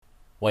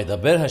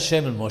Vaydaber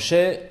Hashem el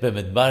Moshe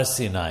Bamidbar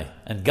Sinai.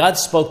 And God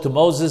spoke to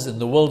Moses in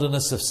the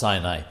wilderness of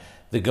Sinai.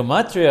 The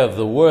gematria of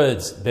the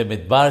words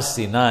Bamidbar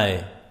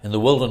Sinai, in the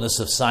wilderness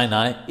of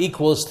Sinai,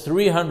 equals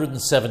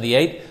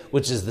 378,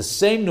 which is the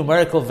same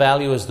numerical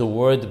value as the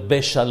word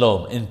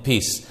Beshalom, in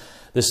peace.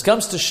 This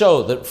comes to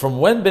show that from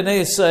when Bnei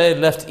Israel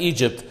left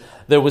Egypt,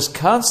 there was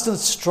constant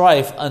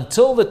strife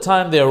until the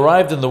time they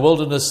arrived in the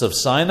wilderness of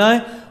Sinai,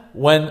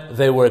 when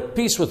they were at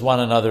peace with one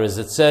another, as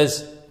it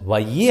says,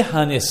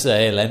 Vayihan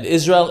Israel, and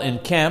Israel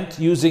encamped,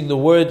 using the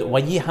word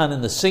Vayihan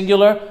in the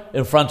singular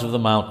in front of the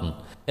mountain.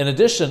 In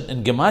addition,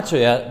 in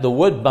Gematria, the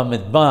word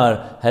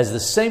Bamidbar has the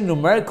same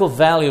numerical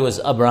value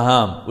as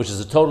Abraham, which is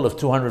a total of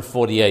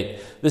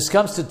 248. This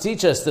comes to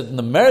teach us that in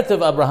the merit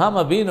of Abraham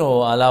Avinu,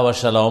 alav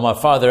shalom, our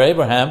father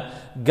Abraham,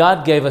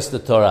 God gave us the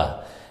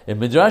Torah. In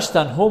Midrash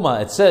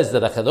Tanhuma, it says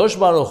that HaKadosh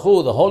Baruch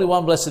Hu, the Holy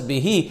One, blessed be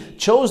He,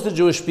 chose the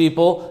Jewish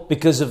people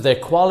because of their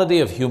quality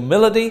of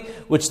humility,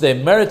 which they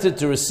merited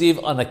to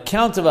receive on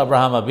account of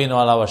Abraham Avinu,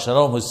 alav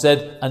shalom, who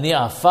said, Ani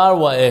afar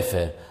wa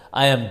efer,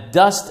 I am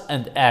dust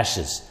and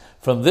ashes.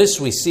 From this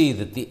we see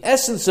that the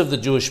essence of the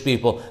Jewish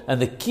people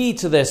and the key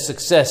to their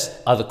success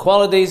are the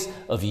qualities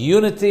of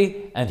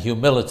unity and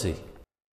humility.